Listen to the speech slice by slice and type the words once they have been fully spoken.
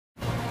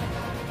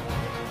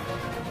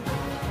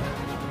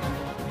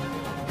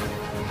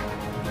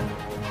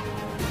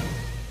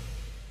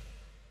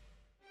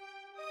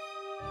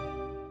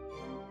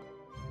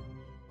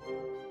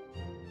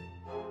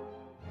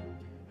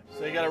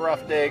So you got a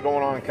rough day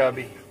going on,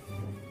 Cubby.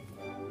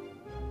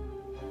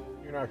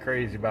 You're not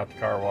crazy about the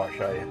car wash,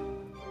 are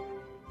you?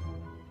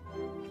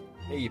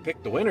 Hey, you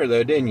picked the winner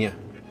though, didn't you?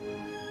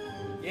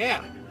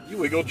 Yeah, you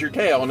wiggled your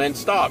tail and then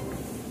stopped.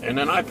 And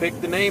then I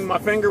picked the name my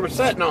finger was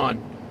setting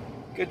on.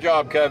 Good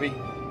job, Cubby.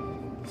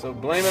 So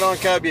blame it on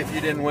Cubby if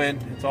you didn't win.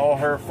 It's all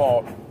her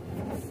fault.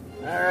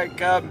 All right,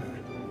 Cub.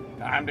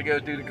 Time to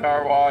go through the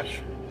car wash.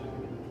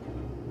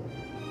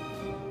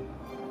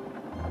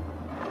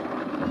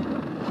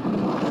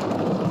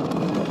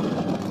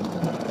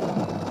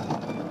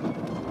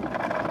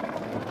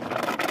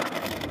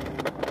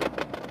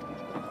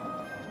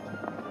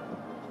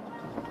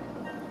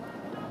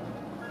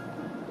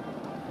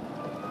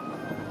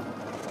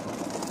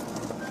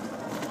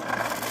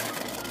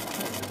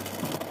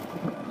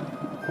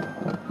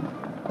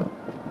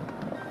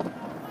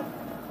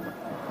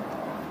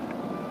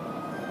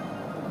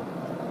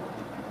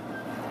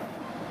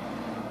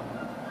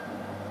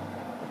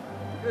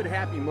 Good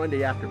happy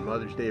Monday after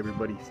Mother's Day,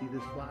 everybody. See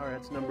this flower?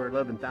 That's number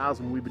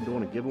 11,000. We've been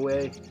doing a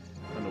giveaway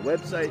on the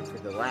website for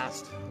the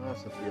last,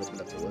 since we opened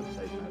up the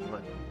website last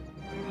month.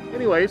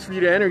 Anyways, for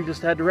you to enter, you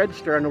just had to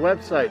register on the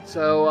website.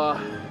 So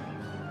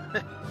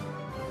I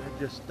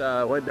just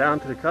went down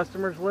to the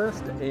customers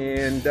list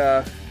and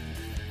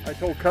I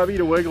told Cubby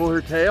to wiggle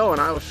her tail,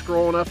 and I was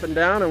scrolling up and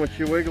down, and when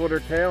she wiggled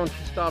her tail and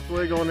she stopped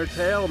wiggling her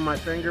tail, my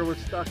finger was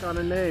stuck on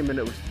a name, and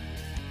it was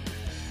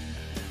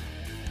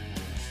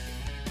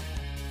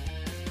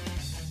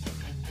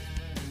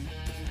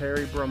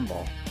Terry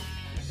Brumbaugh.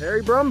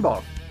 Terry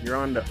Brumbaugh, you're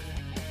on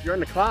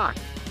the clock.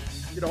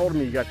 Get a hold of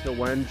me. You got till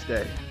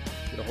Wednesday.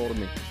 Get a hold of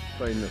me.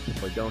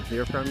 If I don't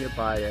hear from you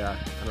by I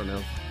don't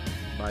know,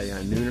 by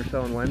noon or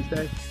so on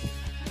Wednesday,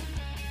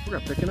 we're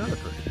gonna pick another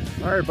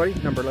person. All right, buddy.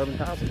 Number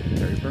 11,000.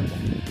 Terry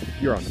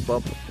Brumbaugh. You're on the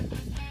bubble.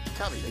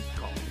 Cubby, they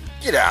call.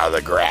 Get out of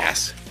the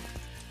grass.